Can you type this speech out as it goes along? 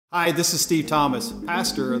Hi, this is Steve Thomas,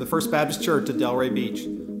 pastor of the First Baptist Church at Delray Beach.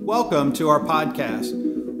 Welcome to our podcast.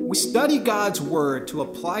 We study God's Word to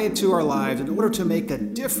apply it to our lives in order to make a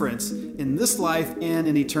difference in this life and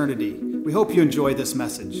in eternity. We hope you enjoy this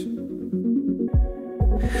message.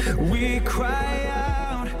 We cry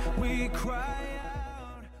out, we cry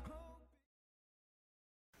out.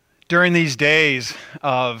 During these days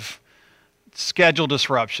of schedule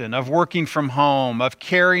disruption, of working from home, of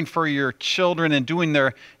caring for your children and doing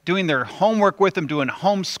their homework with them, doing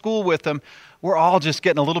homeschool with them, we're all just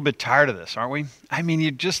getting a little bit tired of this, aren't we? I mean,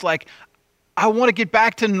 you're just like, I want to get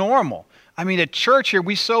back to normal. I mean, at church here,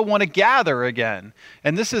 we so want to gather again.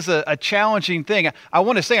 And this is a challenging thing. I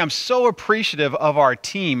want to say I'm so appreciative of our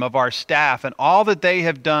team, of our staff, and all that they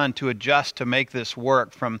have done to adjust to make this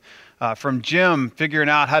work, from Jim figuring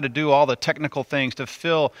out how to do all the technical things, to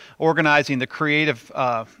Phil organizing the creative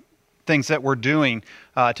things that we're doing,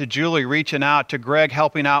 to Julie reaching out, to Greg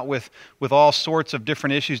helping out with all sorts of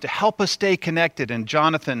different issues to help us stay connected, and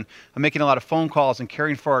Jonathan making a lot of phone calls and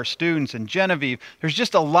caring for our students, and Genevieve. There's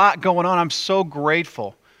just a lot going on. I'm so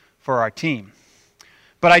grateful for our team.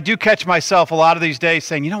 But I do catch myself a lot of these days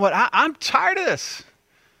saying, you know what, I'm tired of this.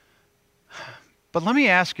 But let me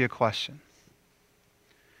ask you a question.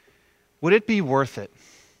 Would it be worth it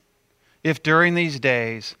if during these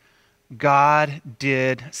days God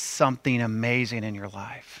did something amazing in your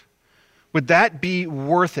life? Would that be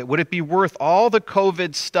worth it? Would it be worth all the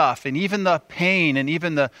COVID stuff and even the pain and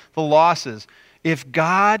even the losses if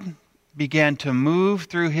God began to move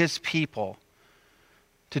through His people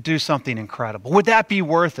to do something incredible? Would that be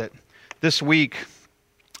worth it? This week,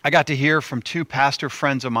 I got to hear from two pastor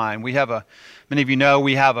friends of mine. Many of you know,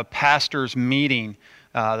 we have a pastor's meeting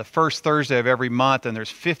the first Thursday of every month, and there's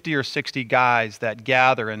 50 or 60 guys that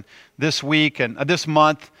gather. And this week and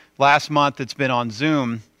last month, it's been on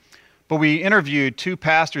Zoom. But we interviewed two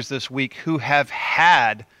pastors this week who have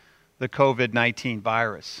had the COVID-19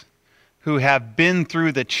 virus, who have been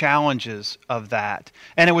through the challenges of that.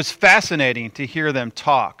 And it was fascinating to hear them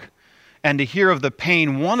talk and to hear of the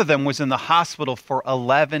pain. One of them was in the hospital for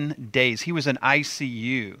 11 days. He was in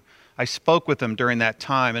ICU. I spoke with him during that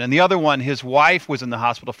time. And in the other one, his wife was in the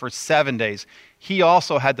hospital for 7 days. He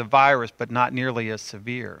also had the virus, but not nearly as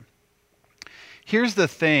severe. Here's the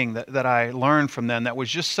thing that I learned from them that was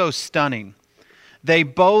just so stunning. They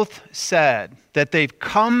both said that they've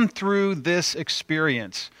come through this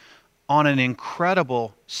experience on an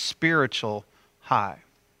incredible spiritual high.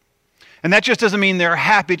 And that just doesn't mean they're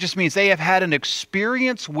happy. It just means they have had an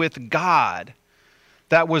experience with God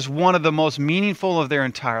that was one of the most meaningful of their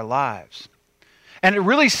entire lives. And it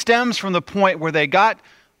really stems from the point where they got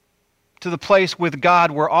to the place with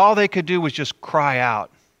God where all they could do was just cry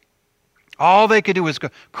out. All they could do was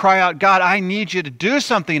cry out, God, I need you to do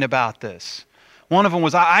something about this. One of them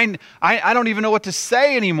was, I don't even know what to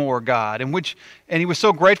say anymore, God. And he was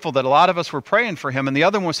so grateful that a lot of us were praying for him. And the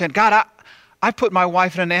other one was saying, God, I put my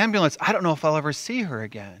wife in an ambulance. I don't know if I'll ever see her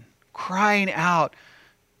again. Crying out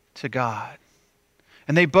to God.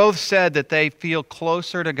 And they both said that they feel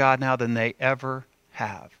closer to God now than they ever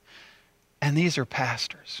have. And these are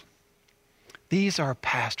pastors. These are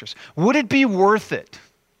pastors. Would it be worth it?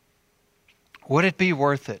 Would it be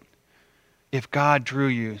worth it if God drew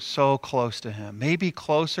you so close to Him? Maybe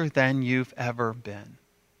closer than you've ever been.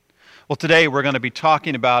 Well, today we're going to be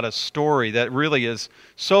talking about a story that really is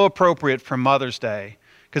so appropriate for Mother's Day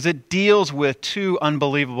because it deals with two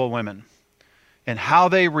unbelievable women and how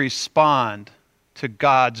they respond to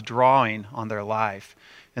God's drawing on their life.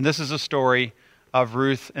 And this is a story of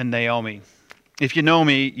Ruth and Naomi. If you know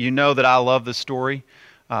me, you know that I love this story.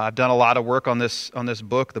 I've done a lot of work on this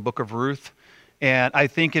book, the Book of Ruth. And I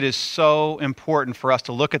think it is so important for us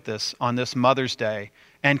to look at this on this Mother's Day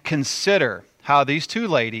and consider how these two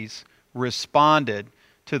ladies responded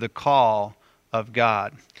to the call of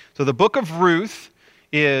God. So the Book of Ruth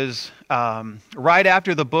is right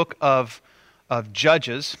after the book of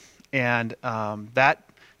Judges. And that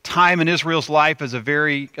time in Israel's life is a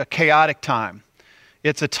very chaotic time.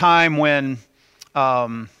 It's a time when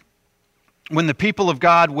the people of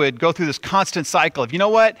God would go through this constant cycle of, you know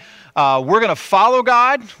what, we're going to follow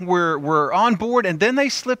God, we're on board, and then they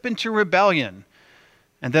slip into rebellion.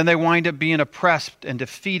 And then they wind up being oppressed and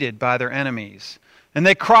defeated by their enemies. And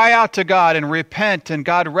they cry out to God and repent, and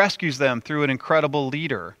God rescues them through an incredible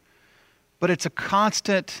leader. But it's a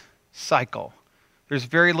constant cycle. There's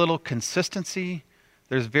very little consistency.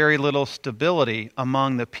 There's very little stability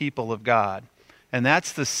among the people of God. And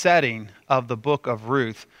that's the setting of the book of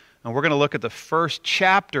Ruth. And we're going to look at the first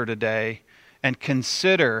chapter today and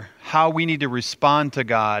consider how we need to respond to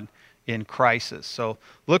God in crisis. So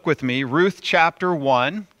look with me, Ruth chapter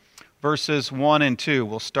 1, verses 1 and 2.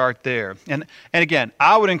 We'll start there. And again,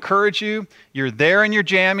 I would encourage you, you're there in your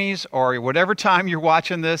jammies or whatever time you're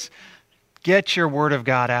watching this, get your Word of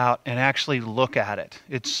God out and actually look at it.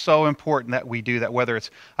 It's so important that we do that, whether it's,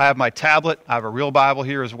 I have my tablet, I have a real Bible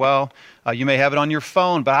here as well. You may have it on your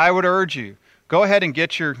phone, but I would urge you, go ahead and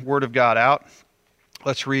get your Word of God out.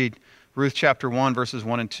 Let's read Ruth chapter 1, verses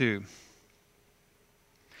 1 and 2.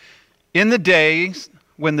 In the days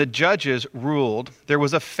when the judges ruled, there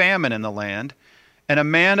was a famine in the land, and a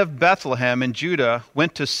man of Bethlehem in Judah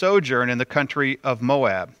went to sojourn in the country of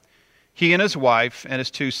Moab, he and his wife and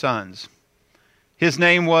his 2 sons. His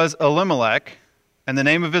name was Elimelech, and the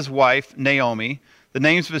name of his wife Naomi. The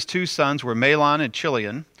names of his 2 sons were Mahlon and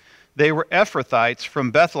Chilion. They were Ephrathites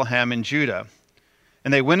from Bethlehem in Judah.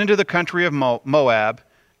 And they went into the country of Moab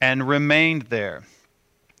and remained there.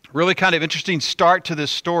 Really kind of interesting start to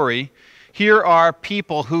this story. Here are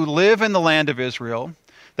people who live in the land of Israel.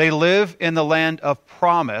 They live in the land of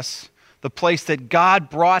promise, the place that God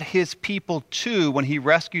brought his people to when he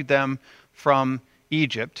rescued them from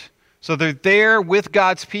Egypt. So they're there with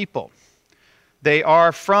God's people. They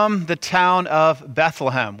are from the town of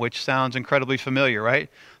Bethlehem, which sounds incredibly familiar, right?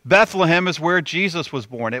 Bethlehem is where Jesus was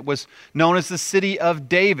born. It was known as the city of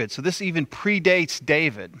David. So this even predates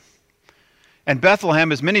David. And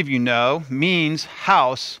Bethlehem, as many of you know, means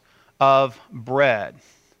house of bread.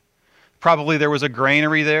 Probably there was a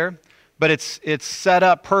granary there, but it's set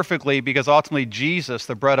up perfectly because ultimately Jesus,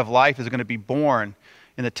 the bread of life, is going to be born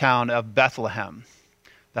in the town of Bethlehem,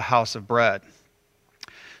 the house of bread.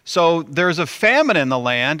 So there's a famine in the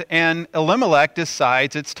land, and Elimelech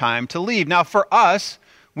decides it's time to leave. Now for us,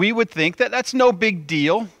 we would think that that's no big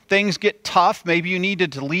deal. Things get tough. Maybe you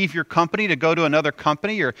needed to leave your company to go to another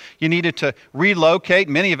company, or you needed to relocate.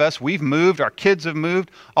 Many of us, we've moved. Our kids have moved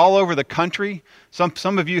all over the country.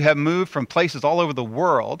 Some of you have moved from places all over the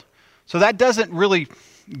world. So that doesn't really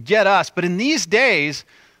get us. But in these days,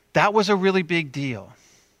 that was a really big deal.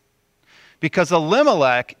 Because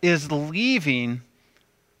Elimelech is leaving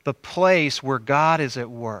the place where God is at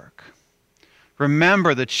work.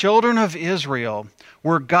 Remember, the children of Israel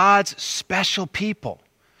were God's special people,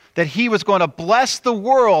 that he was going to bless the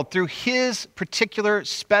world through his particular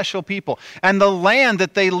special people. And the land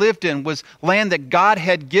that they lived in was land that God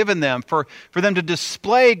had given them for them to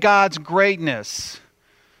display God's greatness.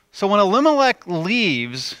 So when Elimelech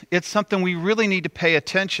leaves, it's something we really need to pay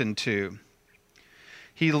attention to.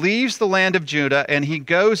 He leaves the land of Judah and he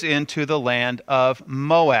goes into the land of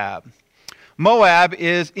Moab. Moab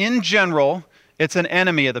is, in general, it's an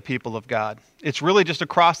enemy of the people of God. It's really just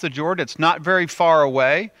across the Jordan. It's not very far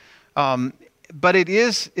away. But it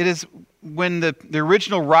is when the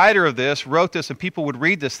original writer of this wrote this and people would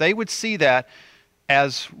read this, they would see that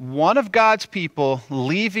as one of God's people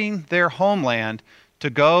leaving their homeland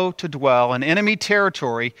to go to dwell in enemy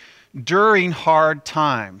territory during hard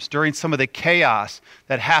times, during some of the chaos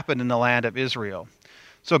that happened in the land of Israel.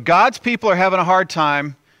 So God's people are having a hard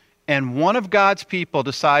time, and one of God's people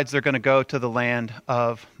decides they're going to go to the land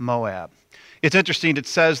of Moab. It's interesting, it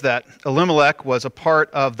says that Elimelech was a part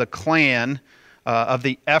of the clan of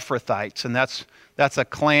the Ephrathites, and that's a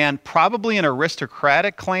clan, probably an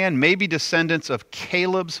aristocratic clan, maybe descendants of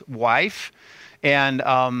Caleb's wife. And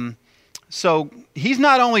so he's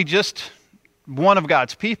not only just one of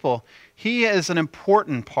God's people, he is an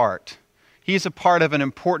important part. He's a part of an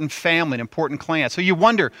important family, an important clan. So you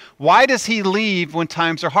wonder, why does he leave when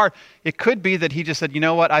times are hard? It could be that he just said, you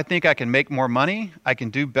know what, I think I can make more money, I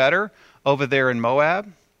can do better over there in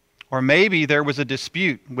Moab. Or maybe there was a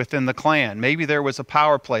dispute within the clan. Maybe there was a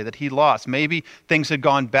power play that he lost. Maybe things had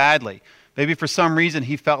gone badly. Maybe for some reason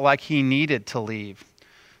he felt like he needed to leave.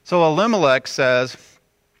 So Elimelech says,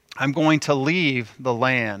 I'm going to leave the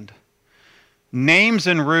land. Names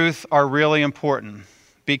in Ruth are really important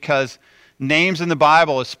because names in the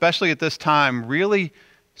Bible, especially at this time, really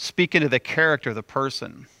speak into the character of the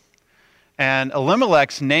person. And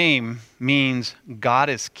Elimelech's name means God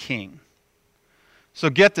is king. So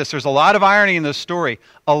get this, there's a lot of irony in this story.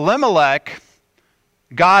 Elimelech,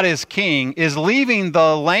 God is king, is leaving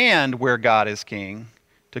the land where God is king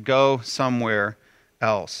to go somewhere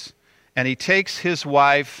else. And he takes his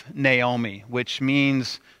wife Naomi, which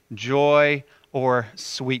means joy or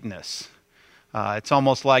sweetness. It's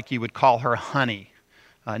almost like you would call her honey.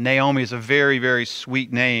 Naomi is a very, very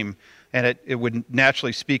sweet name, and it would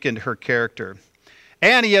naturally speak into her character.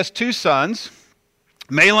 And he has 2 sons,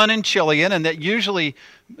 Mahlon and Chilion, and that usually,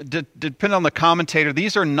 depending on the commentator,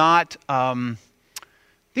 these are not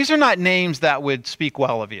names that would speak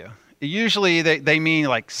well of you. Usually they mean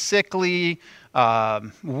like sickly,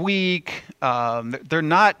 weak. They're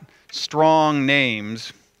not strong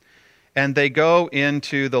names. and they go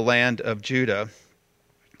into the land of Judah,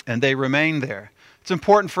 and they remain there. It's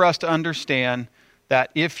important for us to understand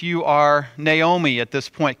that if you are Naomi at this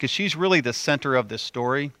point, because she's really the center of this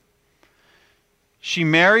story, she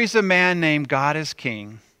marries a man named God is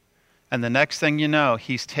King, and the next thing you know,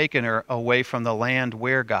 he's taken her away from the land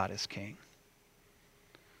where God is King.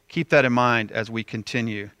 Keep that in mind as we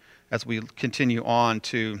continue on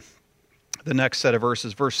to the next set of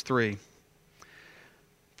verses. Verse 3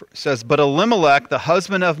 says, "But Elimelech, the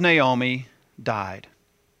husband of Naomi, died,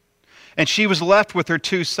 and she was left with her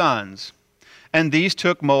 2 sons, and these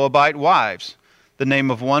took Moabite wives. The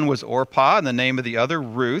name of one was Orpah, and the name of the other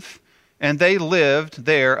Ruth, and they lived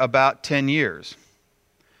there about 10 years.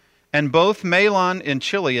 And both Mahlon and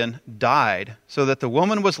Chilion died, so that the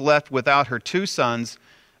woman was left without her 2 sons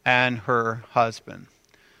and her husband."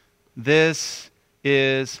 This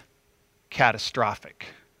is catastrophic.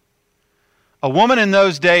 A woman in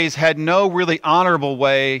those days had no really honorable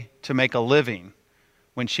way to make a living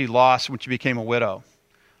when she became a widow,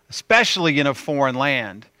 especially in a foreign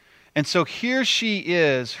land. And so here she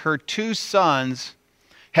is, her 2 sons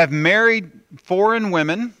have married foreign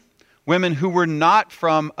women who were not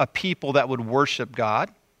from a people that would worship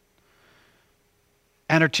God,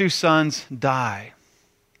 and her 2 sons die.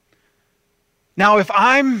 Now, if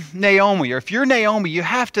I'm Naomi, or if you're Naomi, you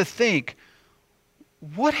have to think,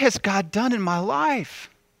 what has God done in my life?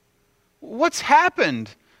 What's happened?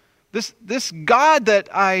 This God that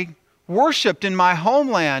I worshipped in my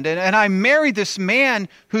homeland, and I married this man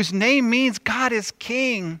whose name means God is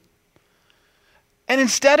King. And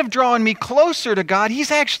instead of drawing me closer to God, he's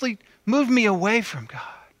actually moved me away from God.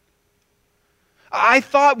 I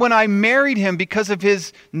thought when I married him, because of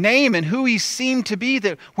his name and who he seemed to be,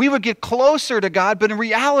 that we would get closer to God. But in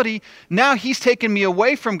reality, now he's taken me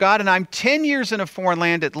away from God, and I'm 10 years in a foreign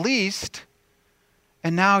land at least,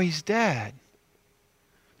 and now he's dead.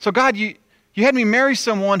 So God, you had me marry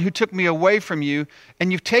someone who took me away from you,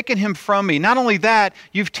 and you've taken him from me. Not only that,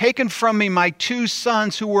 you've taken from me my 2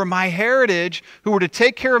 sons who were my heritage, who were to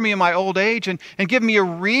take care of me in my old age and give me a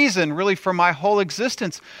reason really for my whole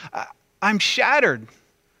existence. I'm shattered.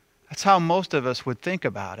 That's how most of us would think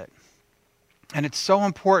about it. And it's so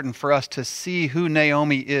important for us to see who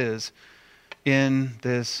Naomi is in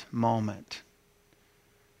this moment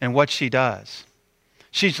and what she does.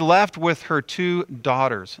 She's left with her 2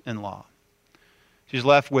 daughters-in-law. She's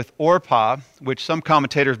left with Orpah, which some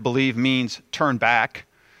commentators believe means turn back,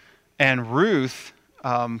 and Ruth,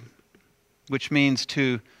 which means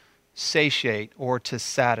to satiate or to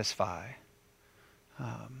satisfy.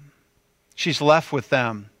 She's left with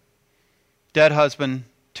them. Dead husband,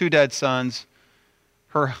 2 dead sons.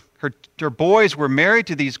 Her boys were married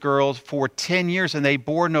to these girls for 10 years, and they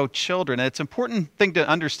bore no children. And it's an important thing to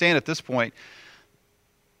understand at this point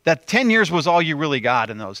that 10 years was all you really got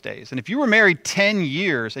in those days. And if you were married 10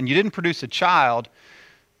 years and you didn't produce a child,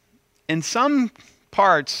 in some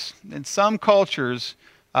parts, in some cultures,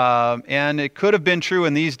 and it could have been true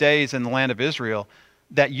in these days in the land of Israel,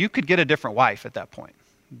 that you could get a different wife at that point.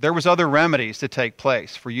 There was other remedies to take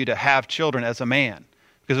place for you to have children as a man,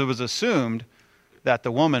 because it was assumed that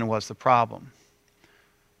the woman was the problem.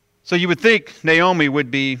 So you would think Naomi would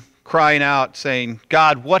be crying out saying,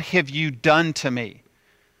 God, what have you done to me?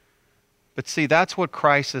 But see, that's what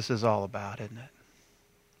crisis is all about, isn't it?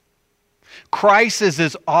 Crisis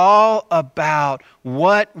is all about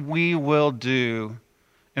what we will do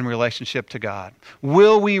in relationship to God.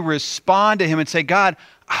 Will we respond to him and say, God,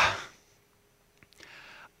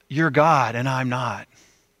 you're God and I'm not?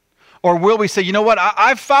 Or will we say, you know what,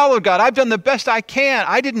 I've followed God. I've done the best I can.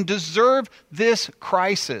 I didn't deserve this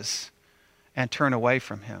crisis, and turn away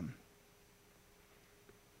from him.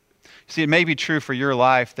 See, it may be true for your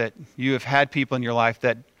life that you have had people in your life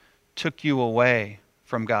that took you away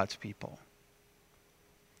from God's people.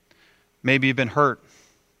 Maybe you've been hurt.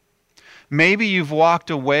 Maybe you've walked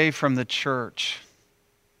away from the church.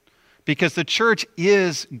 Because the church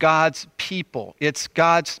is God's people. It's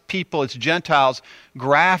God's people, it's Gentiles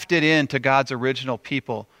grafted into God's original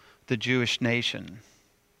people, the Jewish nation.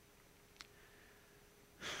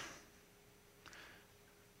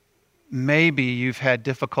 Maybe you've had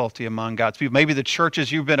difficulty among God's people. Maybe the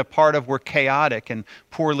churches you've been a part of were chaotic and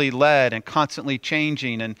poorly led and constantly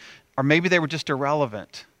changing, or maybe they were just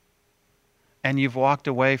irrelevant. And you've walked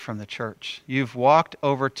away from the church. You've walked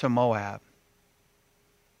over to Moab.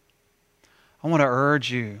 I want to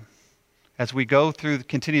urge you, as we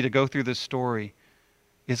continue to go through this story,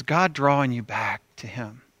 is God drawing you back to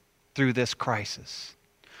him through this crisis?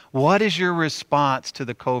 What is your response to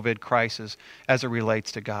the COVID crisis as it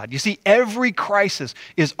relates to God? You see, every crisis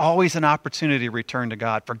is always an opportunity to return to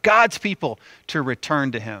God, for God's people to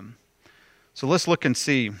return to him. So let's look and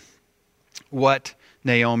see what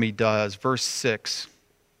Naomi does. Verse 6.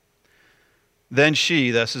 Then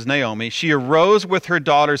she, this is Naomi, she arose with her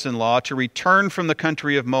daughters-in-law to return from the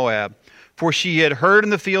country of Moab, for she had heard in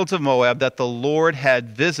the fields of Moab that the Lord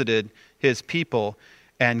had visited his people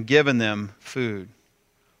and given them food.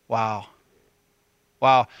 Wow.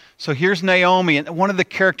 Wow. So here's Naomi, and one of the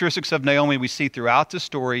characteristics of Naomi we see throughout the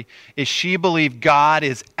story is she believed God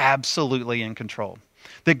is absolutely in control,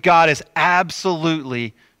 that God is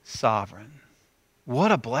absolutely sovereign.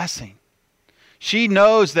 What a blessing. She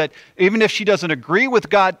knows that even if she doesn't agree with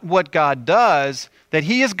God, what God does, that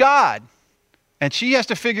he is God. And she has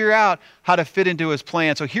to figure out how to fit into his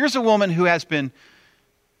plan. So here's a woman who has been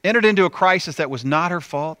entered into a crisis that was not her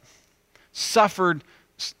fault, suffered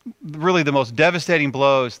really the most devastating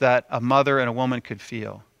blows that a mother and a woman could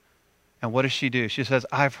feel. And what does she do? She says,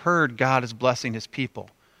 I've heard God is blessing his people.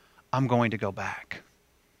 I'm going to go back.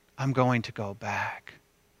 I'm going to go back.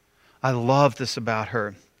 I love this about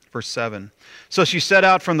her. Verse 7. So she set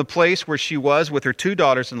out from the place where she was with her two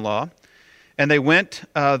daughters-in-law, and they went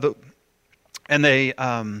on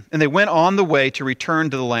the way to return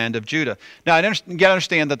to the land of Judah. Now, you got to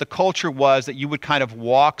understand that the culture was that you would kind of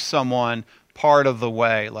walk someone part of the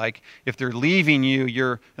way. Like if they're leaving you,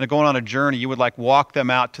 you're going on a journey, you would like walk them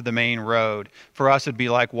out to the main road. For us, it'd be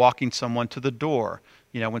like walking someone to the door.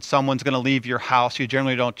 You know, when someone's going to leave your house, you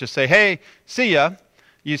generally don't just say, hey, see ya.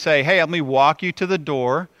 You say, hey, let me walk you to the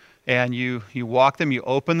door. And you walk them, you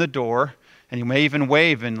open the door, and you may even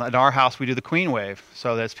wave. And in our house, we do the queen wave.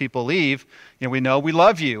 So that as people leave, we know we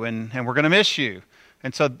love you and we're going to miss you.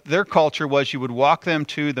 And so their culture was you would walk them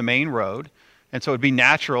to the main road. And so it would be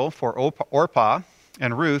natural for Orpah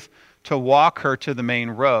and Ruth to walk her to the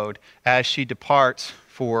main road as she departs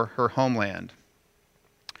for her homeland.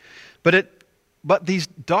 But these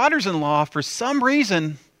daughters-in-law, for some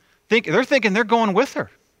reason, they're thinking they're going with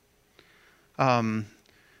her.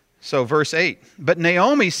 So verse 8, but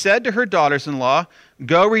Naomi said to her daughters-in-law,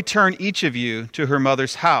 go return each of you to her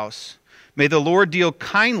mother's house. May the Lord deal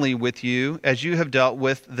kindly with you as you have dealt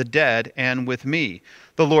with the dead and with me.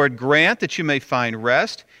 The Lord grant that you may find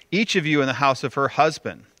rest, each of you in the house of her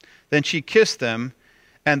husband. Then she kissed them,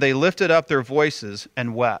 and they lifted up their voices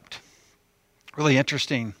and wept. Really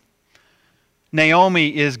interesting.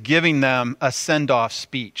 Naomi is giving them a send-off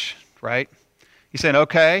speech, right? He's saying,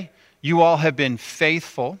 okay, you all have been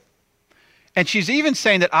faithful. And she's even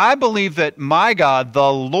saying that I believe that my God,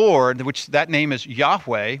 the Lord, which that name is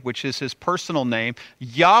Yahweh, which is his personal name,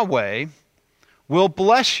 Yahweh, will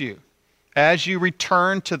bless you as you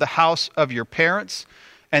return to the house of your parents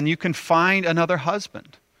and you can find another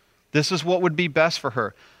husband. This is what would be best for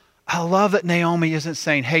her. I love that Naomi isn't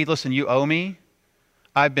saying, hey, listen, you owe me.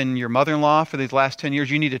 I've been your mother-in-law for these last 10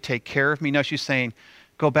 years. You need to take care of me. No, she's saying,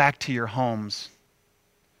 go back to your homes.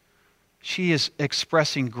 She is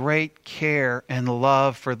expressing great care and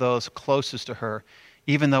love for those closest to her,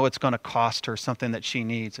 even though it's going to cost her something that she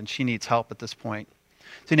needs, and she needs help at this point.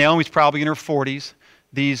 See, Naomi's probably in her 40s.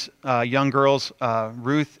 These young girls,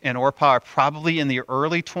 Ruth and Orpah, are probably in the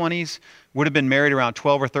early 20s, would have been married around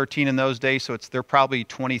 12 or 13 in those days, so they're probably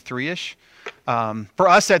 23-ish. For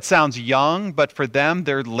us, that sounds young, but for them,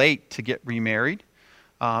 they're late to get remarried.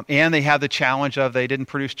 And they have the challenge of they didn't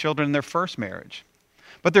produce children in their first marriage.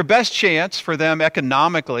 But their best chance for them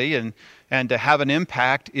economically and to have an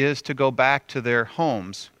impact is to go back to their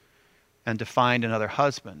homes and to find another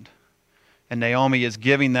husband. And Naomi is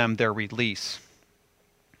giving them their release.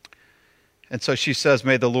 And so she says,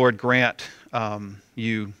 may the Lord grant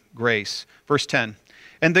you grace. Verse 10,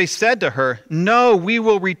 and they said to her, no, we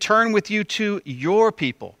will return with you to your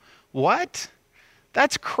people. What?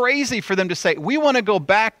 That's crazy for them to say, we want to go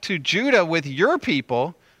back to Judah with your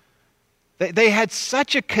people. They had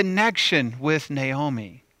such a connection with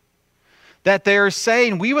Naomi that they're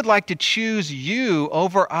saying, we would like to choose you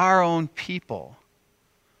over our own people.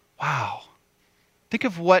 Wow. Think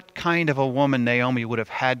of what kind of a woman Naomi would have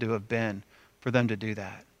had to have been for them to do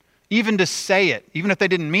that. Even to say it, even if they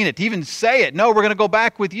didn't mean it, to even say it, no, we're going to go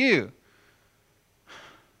back with you.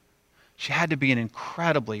 She had to be an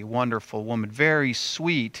incredibly wonderful woman, very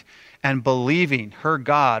sweet, and believing her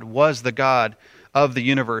God was the God of the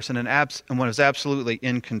universe and was absolutely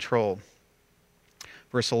in control.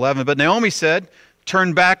 Verse 11, but Naomi said,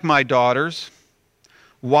 turn back, my daughters.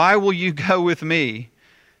 Why will you go with me?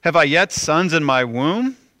 Have I yet sons in my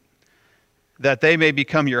womb, that they may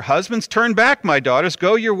become your husbands? Turn back, my daughters,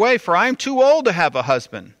 go your way, for I am too old to have a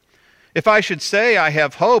husband. If I should say I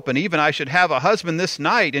have hope, and even I should have a husband this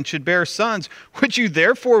night, and should bear sons, would you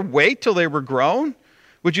therefore wait till they were grown?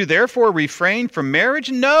 Would you therefore refrain from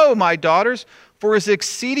marriage? No, my daughters, for it is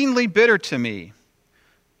exceedingly bitter to me,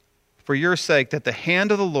 for your sake, that the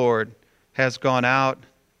hand of the Lord has gone out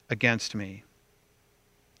against me.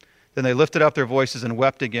 Then they lifted up their voices and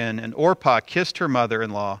wept again, and Orpah kissed her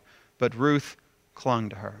mother-in-law, but Ruth clung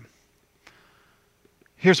to her.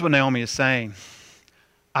 Here's what Naomi is saying.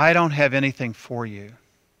 I don't have anything for you.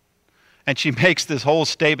 And she makes this whole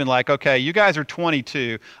statement like, okay, you guys are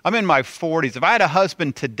 22. I'm in my 40s. If I had a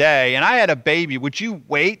husband today and I had a baby, would you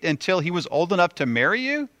wait until he was old enough to marry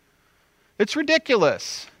you? It's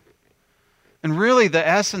ridiculous. And really the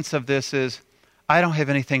essence of this is, I don't have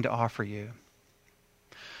anything to offer you.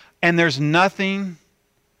 And there's nothing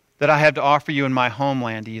that I have to offer you in my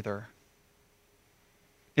homeland either.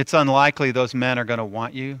 It's unlikely those men are going to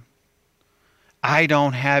want you. I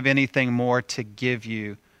don't have anything more to give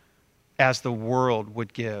you as the world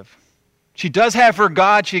would give. She does have her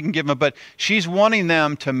God she can give them, but she's wanting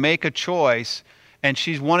them to make a choice, and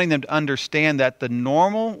she's wanting them to understand that the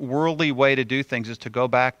normal worldly way to do things is to go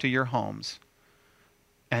back to your homes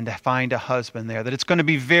and to find a husband there, that it's going to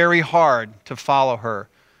be very hard to follow her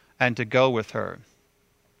and to go with her.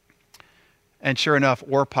 And sure enough,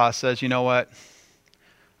 Orpah says, you know what?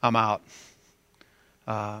 I'm out.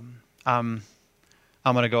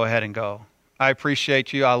 I'm going to go ahead and go. I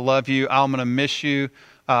appreciate you. I love you. I'm going to miss you.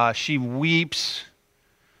 She weeps.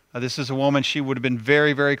 This is a woman she would have been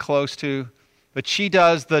very, very close to. But she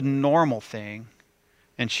does the normal thing,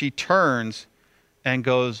 and she turns and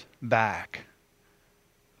goes back.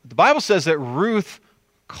 The Bible says that Ruth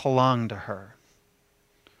clung to her.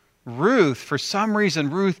 Ruth, for some reason,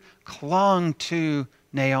 Ruth clung to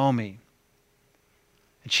Naomi.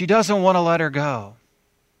 And she doesn't want to let her go.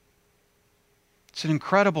 It's an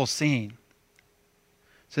incredible scene.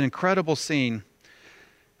 It's an incredible scene.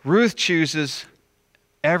 Ruth chooses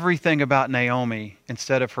everything about Naomi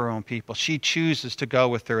instead of her own people. She chooses to go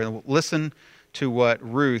with her. And listen to what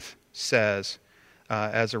Ruth says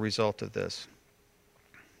as a result of this.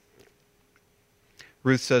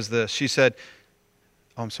 Ruth says this. She said,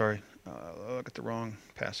 I got the wrong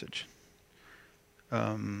passage.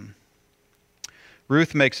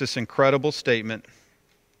 Ruth makes this incredible statement.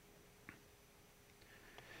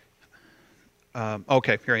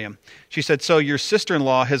 Here I am. She said, so your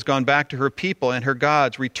sister-in-law has gone back to her people and her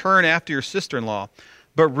gods. Return after your sister-in-law.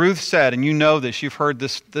 But Ruth said, and you know this, you've heard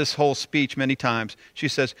this whole speech many times. She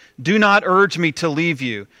says, do not urge me to leave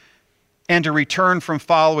you and to return from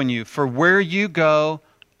following you. For where you go,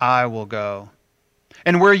 I will go.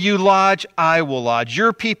 And where you lodge, I will lodge.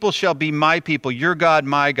 Your people shall be my people, your God,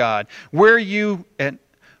 my God. Where you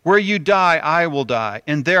die, I will die,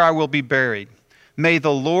 and there I will be buried. May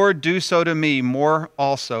the Lord do so to me more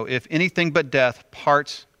also, if anything but death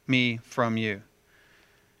parts me from you.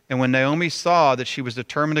 And when Naomi saw that she was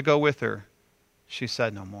determined to go with her, she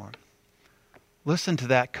said no more. Listen to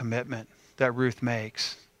that commitment that Ruth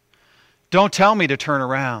makes. Don't tell me to turn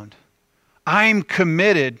around. I'm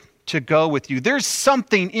committed to go with you. There's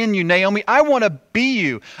something in you, Naomi. I want to be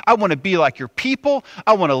you. I want to be like your people.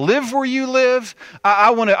 I want to live where you live.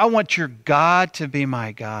 I want your God to be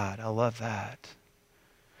my God. I love that.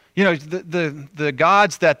 You know, the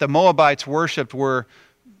gods that the Moabites worshipped were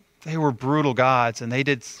brutal gods, and they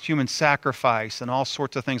did human sacrifice and all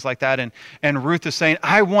sorts of things like that. And Ruth is saying,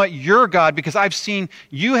 I want your God because I've seen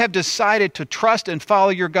you have decided to trust and follow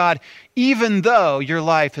your God, even though your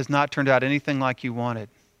life has not turned out anything like you wanted.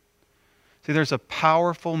 See, there's a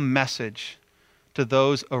powerful message to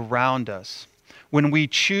those around us. When we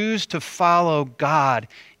choose to follow God,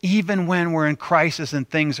 even when we're in crisis and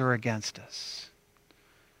things are against us.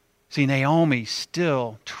 See, Naomi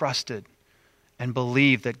still trusted and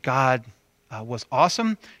believed that God was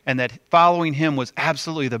awesome and that following him was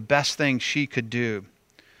absolutely the best thing she could do.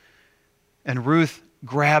 And Ruth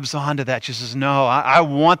grabs onto that. She says, no, I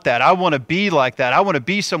want that. I want to be like that. I want to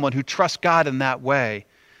be someone who trusts God in that way.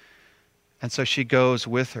 And so she goes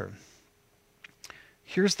with her.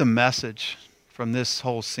 Here's the message from this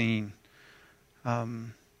whole scene.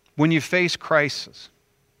 When you face crisis,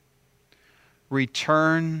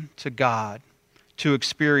 return to God to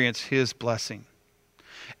experience his blessing.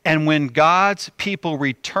 And when God's people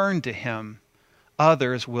return to him,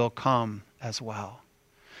 others will come as well.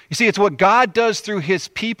 You see, it's what God does through his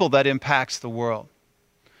people that impacts the world.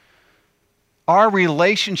 Our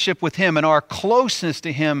relationship with him and our closeness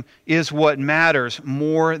to him is what matters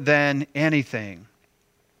more than anything.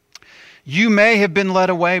 You may have been led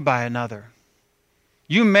away by another.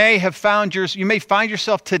 You may find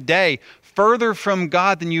yourself today further from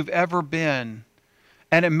God than you've ever been.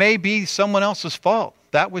 And it may be someone else's fault.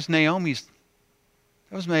 That was Naomi's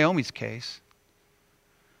case.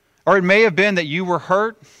 Or it may have been that you were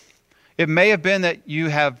hurt. It may have been that you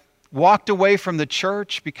have walked away from the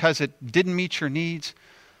church because it didn't meet your needs.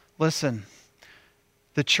 Listen,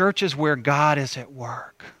 the church is where God is at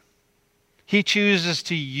work. He chooses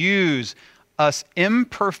to use us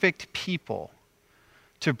imperfect people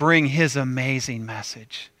to bring His amazing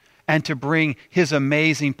message and to bring His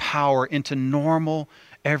amazing power into normal,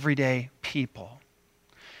 everyday people.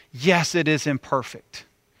 Yes, it is imperfect.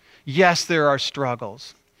 Yes, there are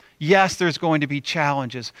struggles. Yes, there's going to be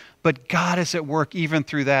challenges, but God is at work even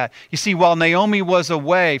through that. You see, while Naomi was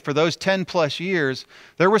away for those 10 plus years,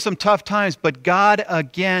 there were some tough times, but God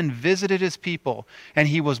again visited His people, and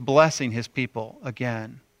He was blessing His people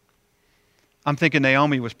again. I'm thinking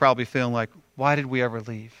Naomi was probably feeling like, why did we ever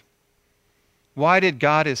leave? Why did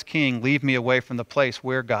God as King leave me away from the place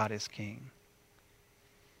where God is King?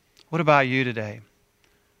 What about you today?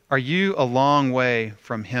 Are you a long way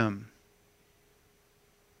from Him?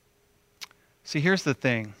 See, here's the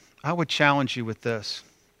thing. I would challenge you with this.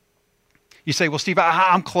 You say, well, Steve,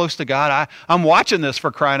 I'm close to God. I'm watching this,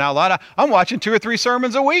 for crying out loud. I'm watching 2 or 3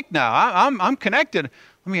 sermons a week now. I'm connected.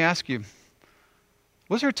 Let me ask you,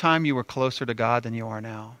 was there a time you were closer to God than you are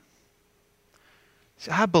now?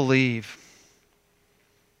 See, I believe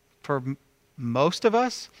for most of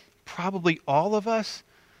us, probably all of us,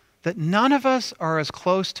 that none of us are as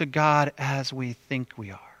close to God as we think we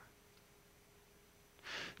are.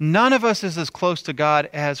 None of us is as close to God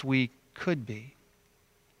as we could be.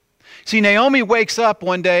 See, Naomi wakes up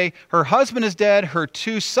one day, her husband is dead, her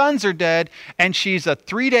 2 sons are dead, and she's a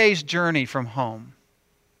 3 days journey from home.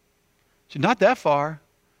 She's not that far,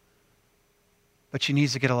 but she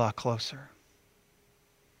needs to get a lot closer.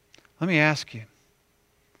 Let me ask you,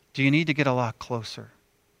 do you need to get a lot closer?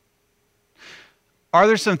 Are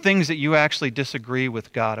there some things that you actually disagree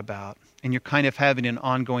with God about, and you're kind of having an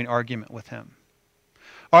ongoing argument with Him?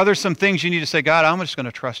 Are there some things you need to say, God, I'm just going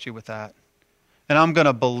to trust you with that. And I'm going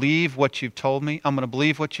to believe what you've told me. I'm going to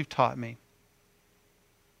believe what you've taught me.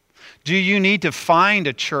 Do you need to find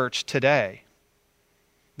a church today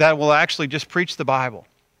that will actually just preach the Bible?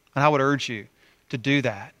 And I would urge you to do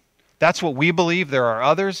that. That's what we believe. There are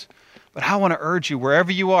others. But I want to urge you,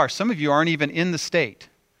 wherever you are, some of you aren't even in the state,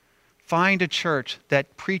 find a church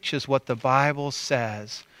that preaches what the Bible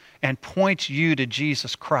says and points you to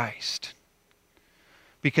Jesus Christ.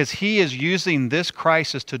 Because He is using this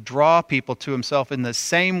crisis to draw people to Himself in the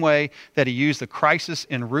same way that He used the crisis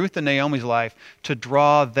in Ruth and Naomi's life to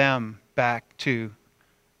draw them back to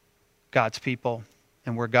God's people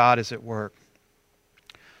and where God is at work.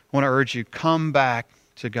 I want to urge you, come back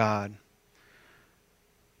to God.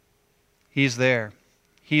 He's there.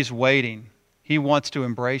 He's waiting. He wants to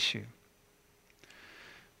embrace you.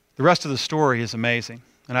 The rest of the story is amazing,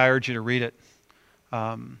 and I urge you to read it.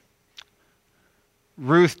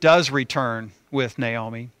 Ruth does return with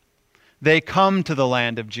Naomi. They come to the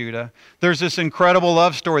land of Judah. There's this incredible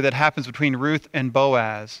love story that happens between Ruth and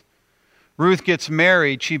Boaz. Ruth gets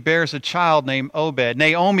married. She bears a child named Obed.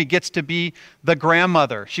 Naomi gets to be the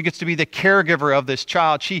grandmother. She gets to be the caregiver of this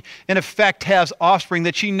child. She, in effect, has offspring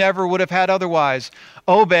that she never would have had otherwise.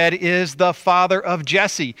 Obed is the father of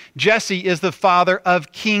Jesse. Jesse is the father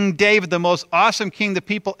of King David, the most awesome king the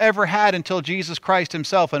people ever had until Jesus Christ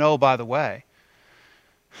Himself. And oh, by the way,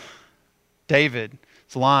 David's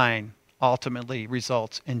line ultimately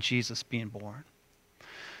results in Jesus being born.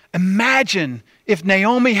 Imagine if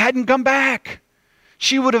Naomi hadn't come back.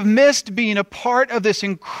 She would have missed being a part of this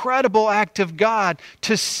incredible act of God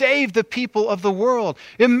to save the people of the world.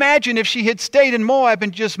 Imagine if she had stayed in Moab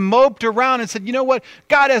and just moped around and said, you know what,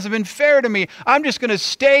 God hasn't been fair to me. I'm just going to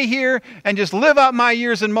stay here and just live out my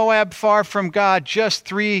years in Moab far from God, just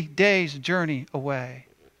 3 days' journey away.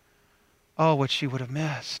 Oh, what she would have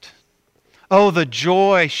missed. Oh, the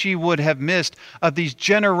joy she would have missed of these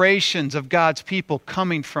generations of God's people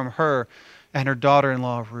coming from her and her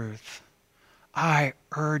daughter-in-law, Ruth. I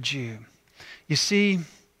urge you. You see,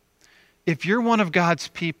 if you're one of God's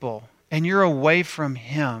people and you're away from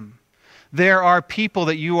Him, there are people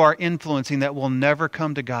that you are influencing that will never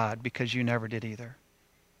come to God because you never did either.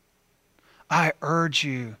 I urge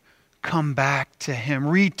you, come back to Him.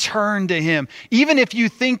 Return to Him. Even if you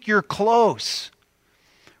think you're close,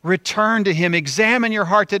 return to Him. Examine your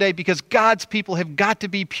heart today, because God's people have got to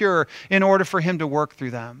be pure in order for Him to work through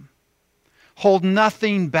them. Hold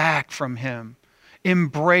nothing back from Him.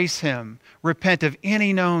 Embrace Him. Repent of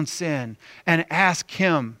any known sin and ask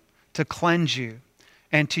Him to cleanse you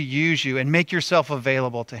and to use you and make yourself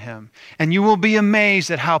available to him. And you will be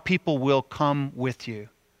amazed at how people will come with you.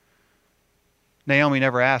 Naomi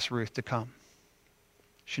never asked Ruth to come.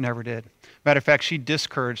 She never did. Matter of fact, she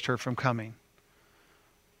discouraged her from coming.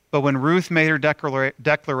 But when Ruth made her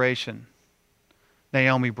declaration,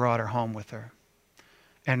 Naomi brought her home with her.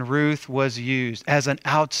 And Ruth was used as an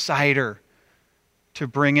outsider to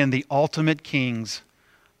bring in the ultimate kings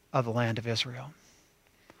of the land of Israel.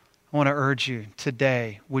 I want to urge you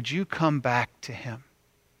today, would you come back to him?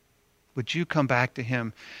 Would you come back to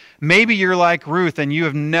him? Maybe you're like Ruth and you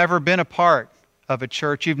have never been a part of a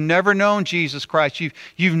church. You've never known Jesus Christ.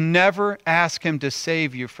 You've never asked him to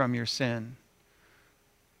save you from your sin.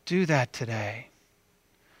 Do that today.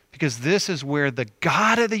 Because this is where the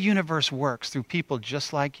God of the universe works through people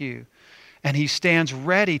just like you. And he stands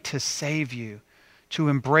ready to save you, to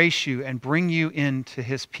embrace you and bring you into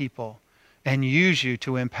his people and use you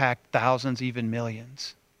to impact thousands, even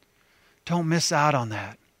millions. Don't miss out on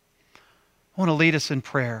that. I want to lead us in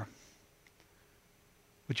prayer.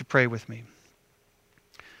 Would you pray with me?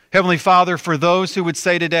 Heavenly Father, for those who would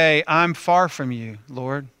say today, I'm far from you,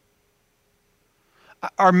 Lord.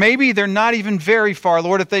 Or maybe they're not even very far,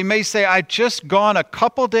 Lord. If they may say, I've just gone a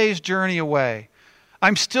couple days' journey away.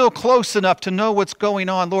 I'm still close enough to know what's going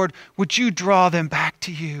on. Lord, would you draw them back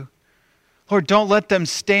to you? Lord, don't let them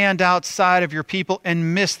stand outside of your people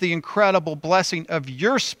and miss the incredible blessing of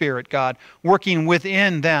your Spirit, God, working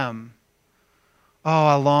within them. Oh,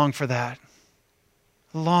 I long for that.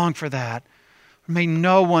 I long for that. May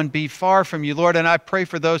no one be far from you, Lord. And I pray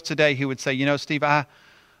for those today who would say, you know, Steve,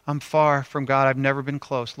 I'm far from God. I've never been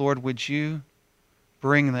close. Lord, would you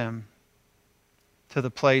bring them to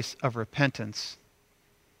the place of repentance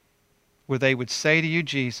where they would say to you,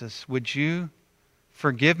 Jesus, would you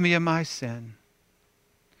forgive me of my sin?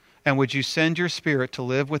 And would you send your Spirit to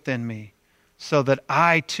live within me so that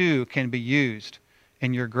I too can be used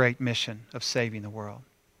in your great mission of saving the world?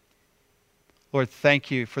 Lord, thank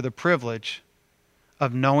you for the privilege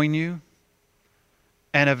of knowing you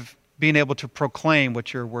and of being able to proclaim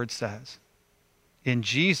what your word says. In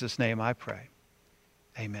Jesus' name I pray.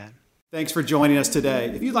 Amen. Thanks for joining us today.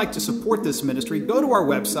 If you'd like to support this ministry, go to our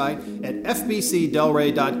website at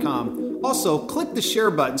fbcdelray.com. Also, click the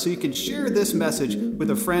share button so you can share this message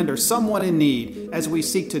with a friend or someone in need as we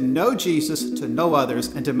seek to know Jesus, to know others,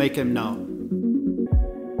 and to make him known.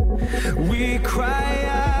 We cry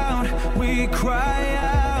out, we cry out.